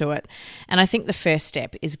can't do it. And I think the first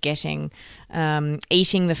step is eating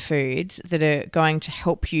the foods that are going to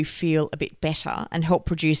help you feel a bit better and help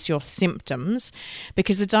reduce your symptoms,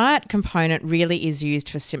 because the diet component really is used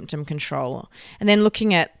for symptom control. And then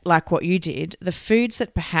looking at, like what you did, the foods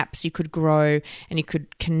that perhaps you could grow and you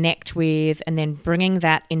could connect with, and then bringing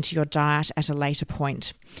that into your diet at a later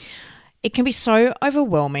point. It can be so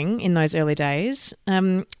overwhelming in those early days.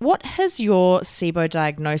 What has your SIBO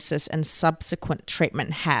diagnosis and subsequent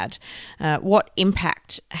treatment had? What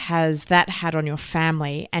impact has that had on your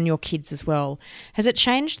family and your kids as well? Has it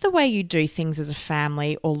changed the way you do things as a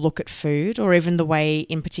family or look at food, or even the way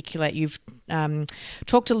in particular you've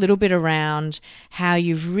talked a little bit around how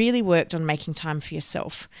you've really worked on making time for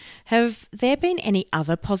yourself? Have there been any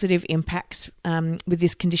other positive impacts with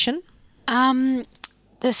this condition?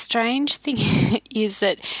 The strange thing is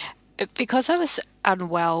that because I was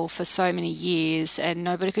unwell for so many years and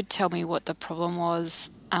nobody could tell me what the problem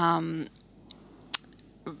was, my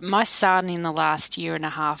son in the last year and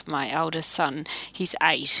a half, my eldest son, he's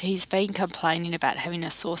 8, he's been complaining about having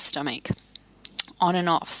a sore stomach on and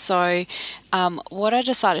off. So what I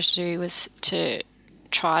decided to do was to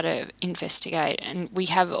try to investigate, and we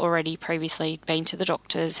have already previously been to the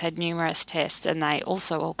doctors, had numerous tests, and they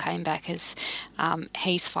also all came back as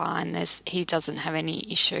he's fine, he doesn't have any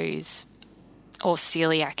issues or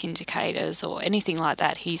celiac indicators or anything like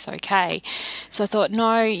that, he's okay. So I thought,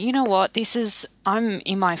 no, you know what, I'm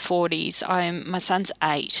in my 40s, my son's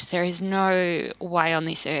 8, there is no way on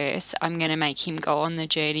this earth I'm going to make him go on the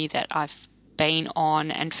journey that I've been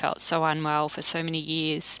on and felt so unwell for so many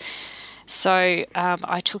years. So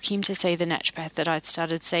I took him to see the naturopath that I'd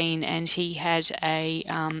started seeing, and he had a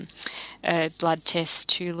blood test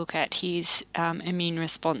to look at his immune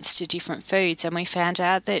response to different foods, and we found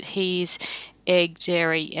out that his egg,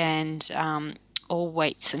 dairy and all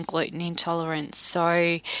wheats and gluten intolerance.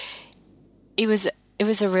 So it was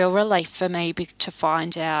a real relief for me to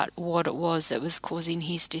find out what it was that was causing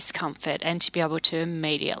his discomfort and to be able to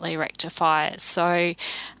immediately rectify it. So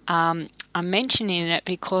I'm mentioning it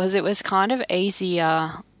because it was kind of easier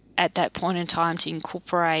at that point in time to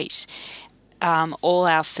incorporate all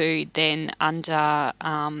our food then under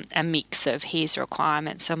a mix of his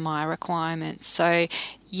requirements and my requirements. So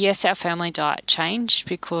yes, our family diet changed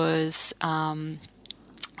because,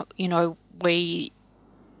 we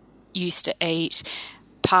used to eat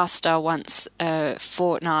pasta once a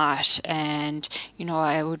fortnight, and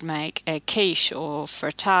I would make a quiche or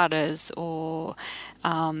frittatas or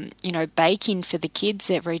baking for the kids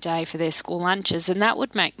every day for their school lunches, and that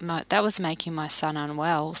was making my son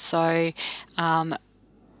unwell. So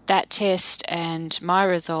that test and my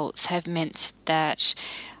results have meant that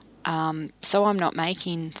so I'm not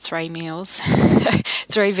making 3 meals,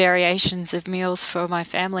 3 variations of meals for my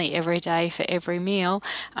family every day for every meal.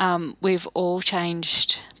 We've all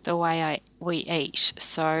changed the way we eat.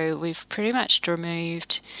 So we've pretty much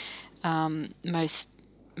removed most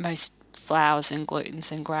flours and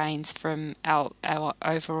glutens and grains from our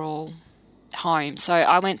overall home. So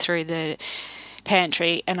I went through the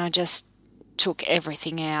pantry and I just took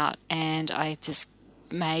everything out, and I just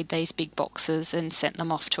made these big boxes and sent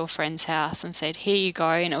them off to a friend's house and said, here you go.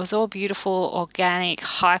 And it was all beautiful, organic,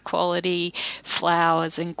 high quality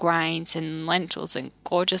flours and grains and lentils and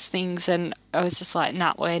gorgeous things. And I was just like,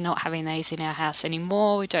 no, we're not having these in our house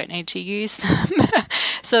anymore. We don't need to use them.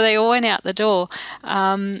 So they all went out the door.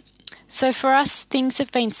 So for us, things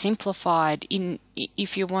have been simplified.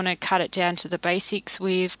 If you want to cut it down to the basics,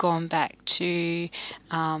 we've gone back to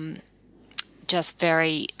just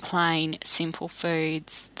very plain, simple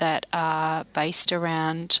foods that are based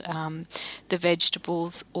around the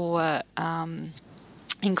vegetables or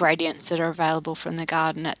ingredients that are available from the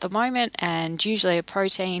garden at the moment, and usually a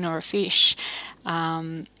protein or a fish.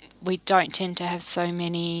 We don't tend to have so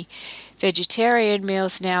many vegetarian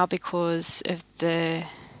meals now because of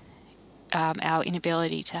our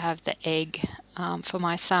inability to have the egg for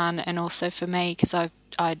my son, and also for me because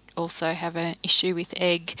I also have an issue with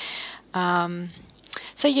egg.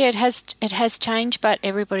 So yeah, it has changed, but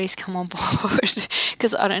everybody's come on board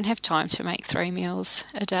because I don't have time to make 3 meals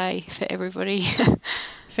a day for everybody.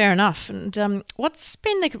 Fair enough. And what's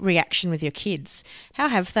been the reaction with your kids? How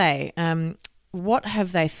have they? What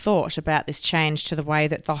have they thought about this change to the way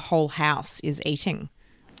that the whole house is eating?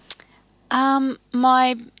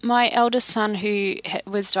 My eldest son, who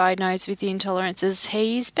was diagnosed with the intolerances,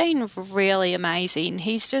 he's been really amazing.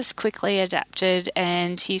 He's just quickly adapted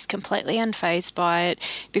and he's completely unfazed by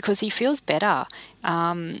it because he feels better.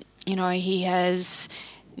 He has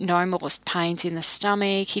no more pains in the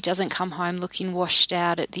stomach. He doesn't come home looking washed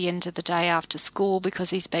out at the end of the day after school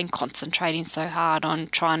because he's been concentrating so hard on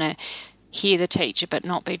trying to hear the teacher but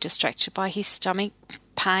not be distracted by his stomach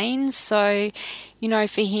pains. So,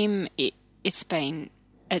 for him, it's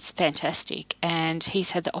fantastic, and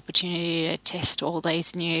he's had the opportunity to test all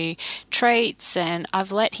these new treats, and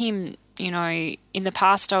I've let him, in the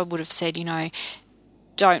past I would have said,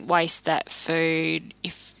 don't waste that food.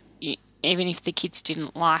 Even if the kids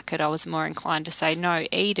didn't like it, I was more inclined to say, no,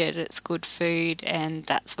 eat it, it's good food, and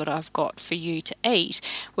that's what I've got for you to eat.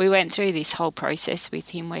 We went through this whole process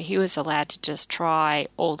with him where he was allowed to just try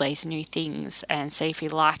all these new things and see if he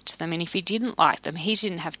liked them, and if he didn't like them, he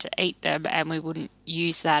didn't have to eat them, and we wouldn't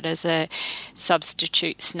use that as a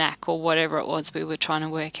substitute snack or whatever it was we were trying to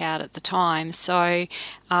work out at the time. So,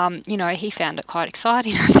 he found it quite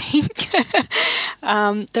exciting, I think.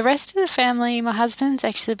 The rest of the family, my husband's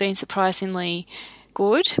actually been surprisingly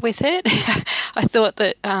good with it. I thought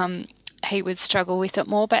that he would struggle with it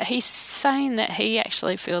more, but he's saying that he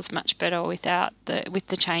actually feels much better with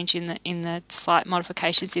the change in the slight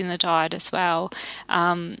modifications in the diet as well.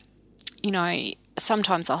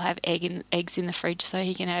 Sometimes I'll have eggs in the fridge so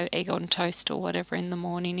he can have egg on toast or whatever in the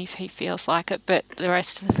morning if he feels like it, but the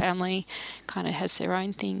rest of the family kind of has their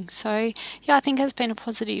own thing. So yeah, I think it's been a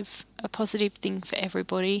positive thing for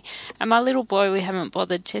everybody. And my little boy, we haven't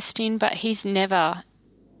bothered testing, but he's never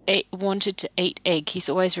wanted to eat egg. He's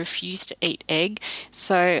always refused to eat egg,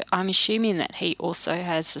 so I'm assuming that he also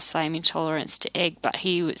has the same intolerance to egg, but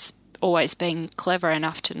he was always been clever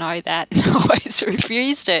enough to know that and always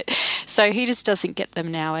refused it. So he just doesn't get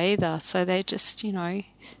them now either. So they're just,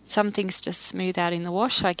 some things just smooth out in the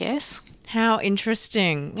wash, I guess. How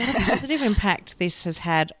interesting. What a positive impact this has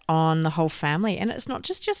had on the whole family. And it's not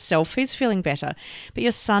just yourself who's feeling better, but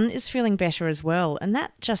your son is feeling better as well. And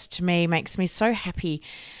that just, to me, makes me so happy.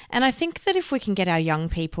 And I think that if we can get our young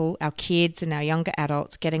people, our kids and our younger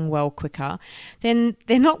adults getting well quicker, then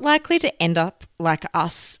they're not likely to end up like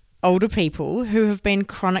us older people who have been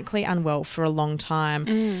chronically unwell for a long time.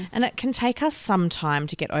 And it can take us some time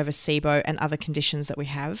to get over SIBO and other conditions that we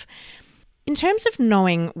have. In terms of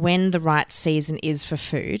knowing when the right season is for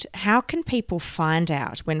food, how can people find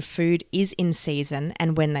out when food is in season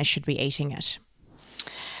and when they should be eating it?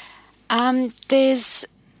 In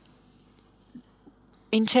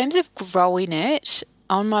terms of growing it,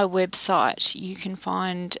 on my website, you can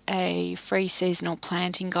find a free seasonal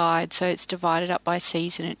planting guide. So it's divided up by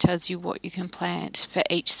season. It tells you what you can plant for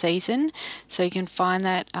each season. So you can find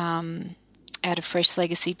that out of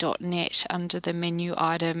freshlegacy.net under the menu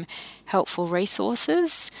item Helpful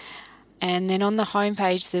Resources. And then on the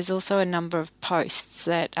homepage, there's also a number of posts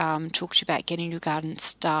that talk to you about getting your garden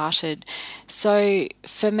started. So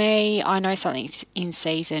for me, I know something's in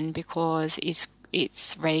season because it's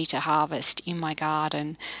ready to harvest in my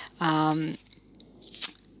garden. That's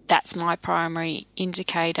my primary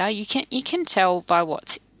indicator. You can tell by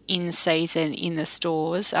what's in season in the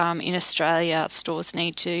stores. In Australia, stores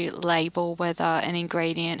need to label whether an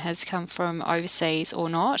ingredient has come from overseas or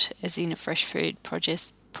not, as in a fresh food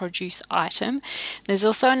produce item. There's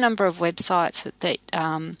also a number of websites that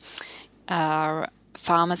are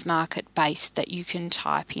farmers market based that you can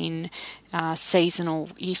type in seasonal.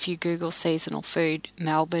 If you Google seasonal food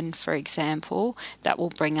Melbourne, for example, that will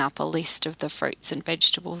bring up a list of the fruits and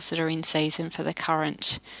vegetables that are in season for the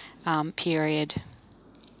current period.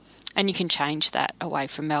 And you can change that away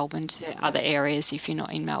from Melbourne to other areas if you're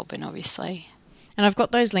not in Melbourne, obviously. And I've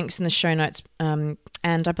got those links in the show notes, and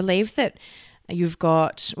I believe that we've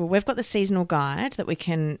got the seasonal guide that we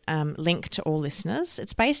can link to all listeners.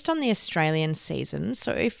 It's based on the Australian season.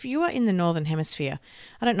 So if you are in the Northern Hemisphere,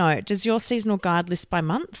 I don't know, does your seasonal guide list by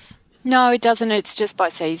month? No, it doesn't. It's just by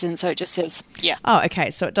season. So it just says, yeah. Oh, okay.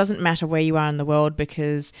 So it doesn't matter where you are in the world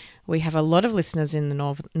because we have a lot of listeners in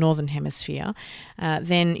the Northern Hemisphere.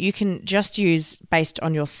 Then you can just use based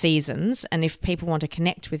on your seasons. And if people want to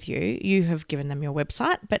connect with you, you have given them your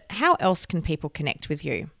website. But how else can people connect with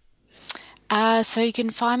you? So you can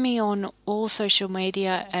find me on all social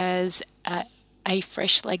media as A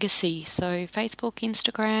Fresh Legacy. So Facebook,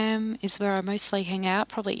 Instagram is where I mostly hang out.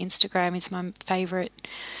 Probably Instagram is my favourite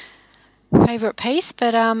piece,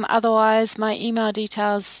 but otherwise my email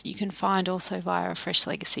details you can find also via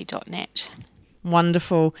freshlegacy.net.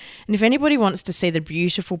 Wonderful. And if anybody wants to see the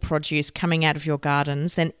beautiful produce coming out of your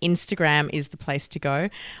gardens, then Instagram is the place to go.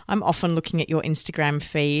 I'm often looking at your Instagram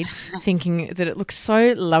feed thinking that it looks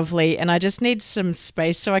so lovely and I just need some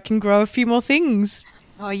space so I can grow a few more things.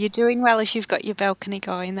 Oh, you're doing well if you've got your balcony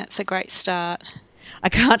going. That's a great start. I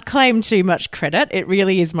can't claim too much credit. It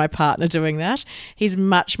really is my partner doing that. He's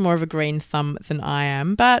much more of a green thumb than I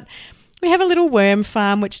am, but we have a little worm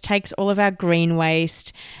farm which takes all of our green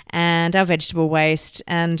waste and our vegetable waste,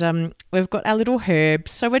 and we've got our little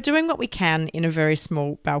herbs. So we're doing what we can in a very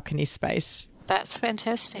small balcony space. That's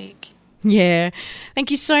fantastic. Yeah.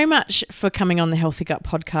 Thank you so much for coming on the Healthy Gut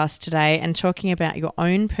podcast today and talking about your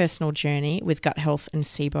own personal journey with gut health and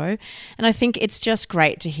SIBO. And I think it's just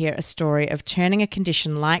great to hear a story of turning a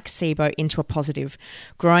condition like SIBO into a positive,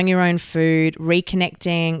 growing your own food,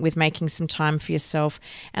 reconnecting with making some time for yourself.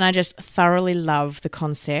 And I just thoroughly love the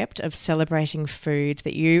concept of celebrating food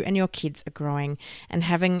that you and your kids are growing and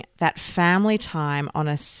having that family time on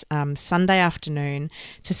a Sunday afternoon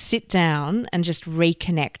to sit down and just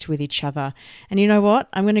reconnect with each other. And you know what?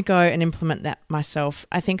 I'm going to go and implement that myself.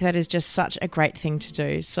 I think that is just such a great thing to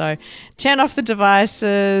do. So turn off the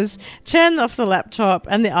devices, turn off the laptop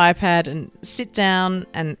and the iPad and sit down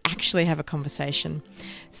and actually have a conversation.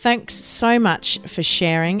 Thanks so much for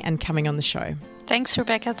sharing and coming on the show. Thanks,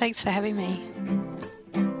 Rebecca. Thanks for having me.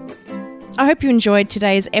 I hope you enjoyed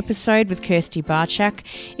today's episode with Kyrstie Barcak.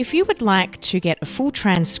 If you would like to get a full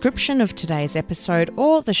transcription of today's episode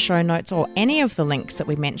or the show notes or any of the links that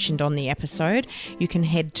we mentioned on the episode, you can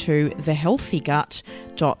head to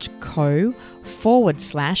thehealthygut.co/grow.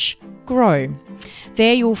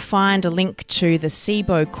 There you'll find a link to the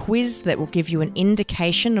SIBO quiz that will give you an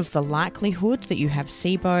indication of the likelihood that you have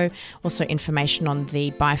SIBO, also information on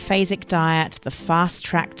the biphasic diet, the fast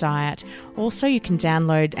track diet. Also, you can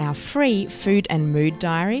download our free food and mood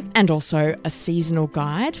diary and also a seasonal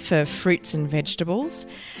guide for fruits and vegetables.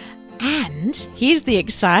 And here's the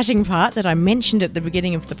exciting part that I mentioned at the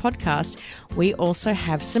beginning of the podcast. We also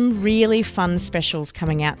have some really fun specials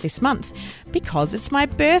coming out this month because it's my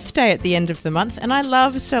birthday at the end of the month and I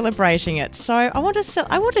love celebrating it. So I want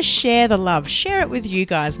to share the love, share it with you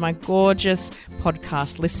guys, my gorgeous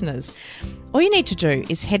podcast listeners. All you need to do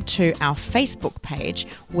is head to our Facebook page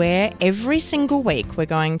where every single week we're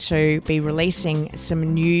going to be releasing some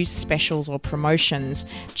new specials or promotions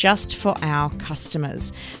just for our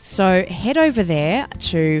customers. So head over there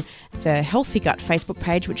to the Healthy Gut Facebook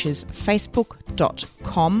page, which is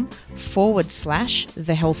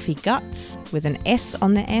facebook.com/thehealthyguts with an S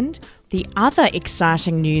on the end. The other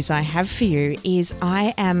exciting news I have for you is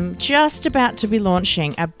I am just about to be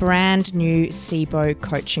launching a brand new SIBO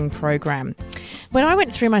coaching program. When I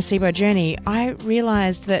went through my SIBO journey, I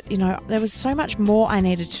realised that, there was so much more I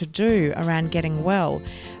needed to do around getting well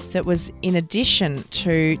that was in addition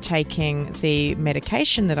to taking the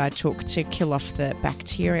medication that I took to kill off the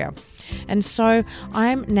bacteria. And so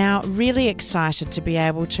I'm now really excited to be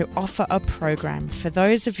able to offer a program for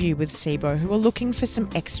those of you with SIBO who are looking for some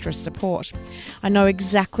extra support. I know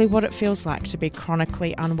exactly what it feels like to be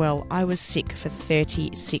chronically unwell. I was sick for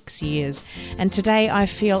 36 years and today I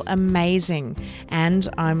feel amazing and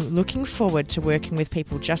I'm looking forward to working with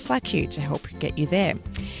people just like you to help get you there.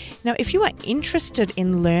 Now, if you are interested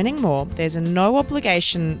in learning more, there's a no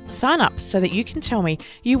obligation sign up so that you can tell me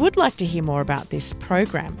you would like to hear more about this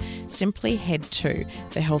program. Simply head to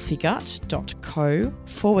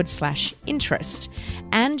thehealthygut.co/interest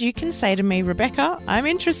and you can say to me, Rebecca, I'm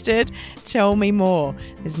interested, tell me more.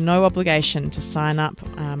 There's no obligation to sign up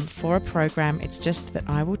for a program. It's just that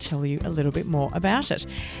I will tell you a little bit more about it.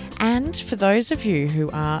 And for those of you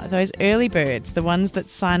who are those early birds, the ones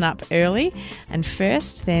that sign up early and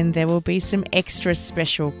first, then there will be some extra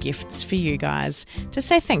special gifts for you guys to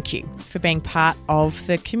say thank you for being part of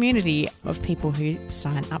the community of people who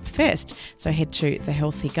sign up first. So head to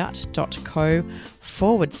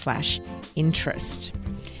thehealthygut.co/interest.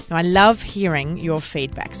 Now, I love hearing your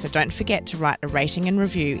feedback, so don't forget to write a rating and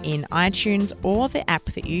review in iTunes or the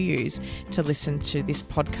app that you use to listen to this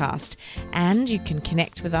podcast. And you can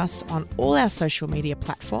connect with us on all our social media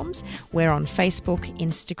platforms. We're on Facebook,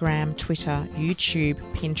 Instagram, Twitter, YouTube,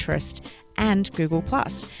 Pinterest, and Google+.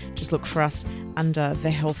 Just look for us under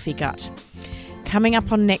The Healthy Gut. Coming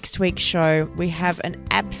up on next week's show, we have an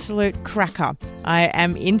absolute cracker. I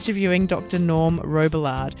am interviewing Dr. Norm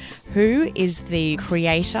Robillard, who is the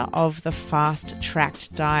creator of the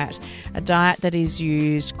fast-tracked diet, a diet that is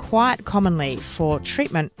used quite commonly for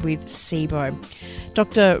treatment with SIBO.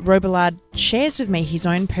 Dr. Robillard shares with me his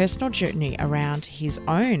own personal journey around his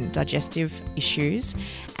own digestive issues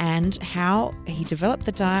and how he developed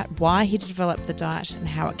the diet, why he developed the diet, and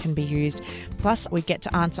how it can be used. Plus, we get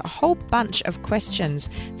to answer a whole bunch of questions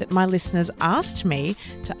that my listeners asked me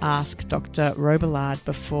to ask Dr. Robillard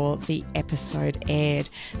before the episode aired.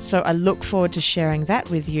 So I look forward to sharing that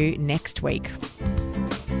with you next week.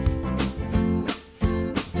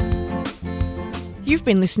 You've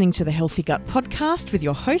been listening to the Healthy Gut podcast with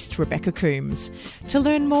your host, Rebecca Coombs. To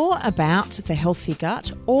learn more about the Healthy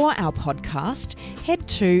Gut or our podcast, head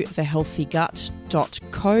to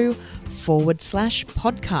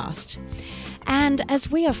thehealthygut.co/podcast. And as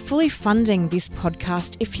we are fully funding this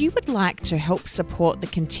podcast, if you would like to help support the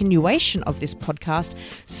continuation of this podcast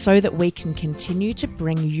so that we can continue to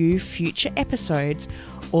bring you future episodes,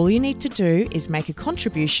 all you need to do is make a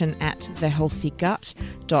contribution at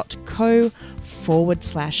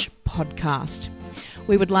thehealthygut.co/podcast.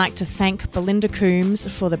 We would like to thank Belinda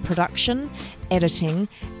Coombs for the production, editing,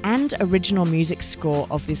 and original music score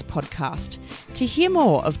of this podcast. To hear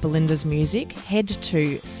more of Belinda's music, head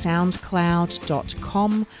to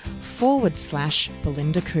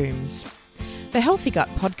soundcloud.com/Belinda Coombs. The Healthy Gut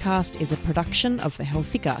podcast is a production of The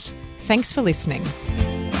Healthy Gut. Thanks for listening.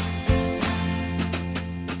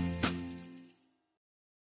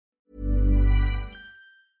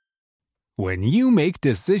 When you make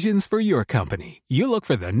decisions for your company, you look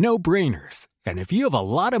for the no-brainers. And if you have a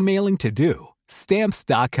lot of mailing to do,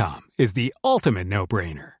 Stamps.com is the ultimate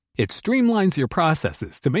no-brainer. It streamlines your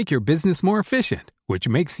processes to make your business more efficient, which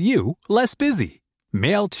makes you less busy.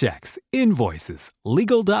 Mail checks, invoices,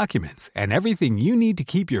 legal documents, and everything you need to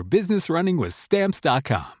keep your business running with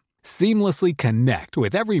Stamps.com. Seamlessly connect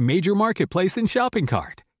with every major marketplace and shopping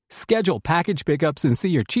cart. Schedule package pickups and see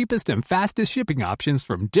your cheapest and fastest shipping options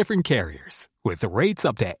from different carriers, with rates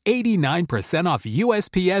up to 89% off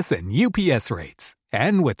USPS and UPS rates.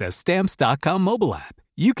 And with the Stamps.com mobile app,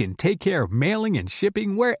 you can take care of mailing and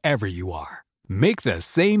shipping wherever you are. Make the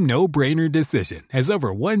same no-brainer decision as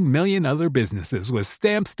over 1 million other businesses with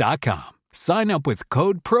Stamps.com. Sign up with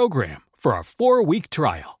Code PROGRAM for a 4-week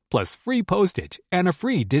trial, plus free postage and a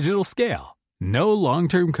free digital scale. No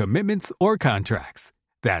long-term commitments or contracts.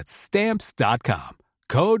 That's Stamps.com.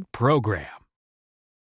 Code PROGRAM.